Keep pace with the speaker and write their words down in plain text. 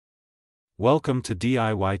Welcome to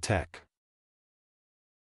DIY Tech.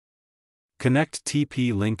 Connect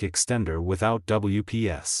Tplink Extender without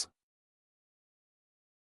WPS.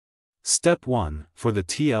 Step 1. For the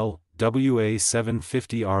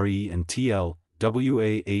TL-WA750RE and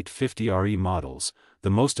TL-WA850RE models, the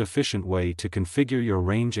most efficient way to configure your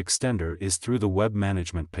range extender is through the Web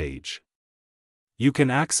Management page. You can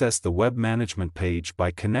access the Web Management page by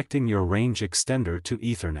connecting your range extender to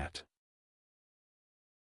Ethernet.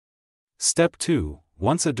 Step 2.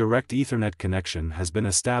 Once a direct Ethernet connection has been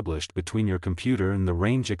established between your computer and the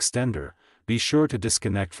range extender, be sure to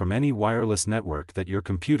disconnect from any wireless network that your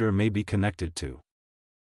computer may be connected to.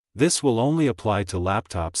 This will only apply to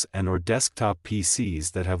laptops and/or desktop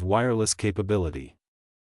PCs that have wireless capability.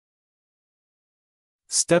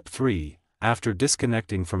 Step 3. After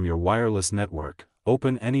disconnecting from your wireless network,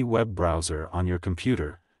 open any web browser on your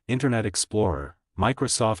computer: Internet Explorer,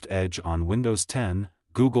 Microsoft Edge on Windows 10,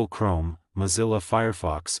 Google Chrome, Mozilla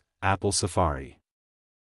Firefox, Apple Safari.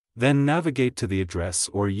 Then navigate to the address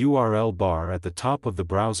or URL bar at the top of the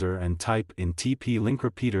browser and type in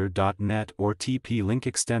tplinkrepeater.net or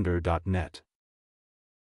tplinkextender.net.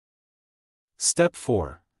 Step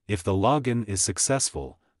 4. If the login is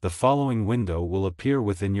successful, the following window will appear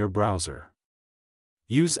within your browser.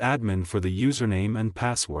 Use admin for the username and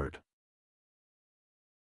password.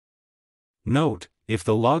 Note: if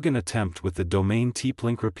the login attempt with the domain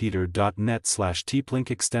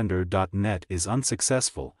tplinkrepeater.net/tplinkextender.net is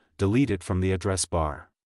unsuccessful, delete it from the address bar.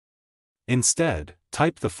 Instead,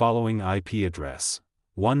 type the following IP address: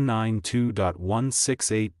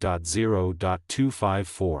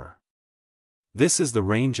 192.168.0.254. This is the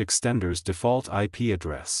range extender's default IP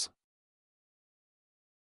address.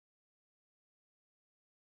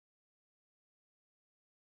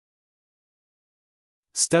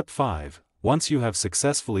 Step 5. Once you have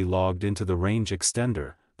successfully logged into the range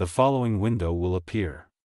extender, the following window will appear.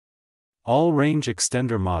 All range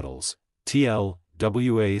extender models,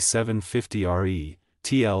 TL-WA750RE,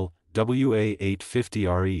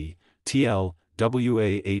 TL-WA850RE,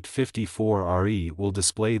 TL-WA854RE will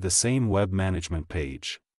display the same web management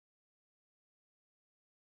page.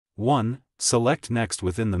 1. Select Next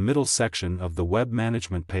within the middle section of the web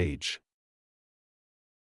management page.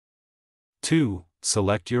 2.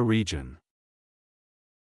 Select your region.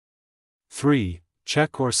 3.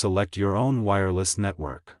 Check or select your own wireless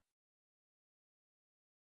network.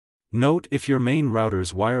 Note: if your main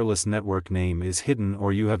router's wireless network name is hidden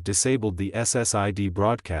or you have disabled the SSID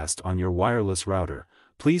broadcast on your wireless router,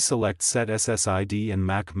 please select Set SSID and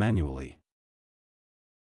MAC manually.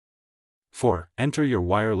 4. Enter your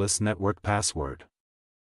wireless network password.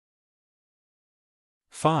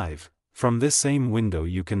 5. From this same window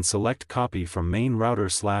you can select Copy from main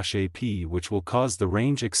router/AP, which will cause the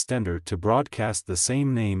range extender to broadcast the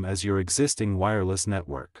same name as your existing wireless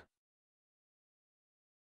network.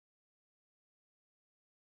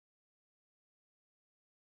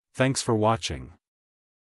 Thanks for watching.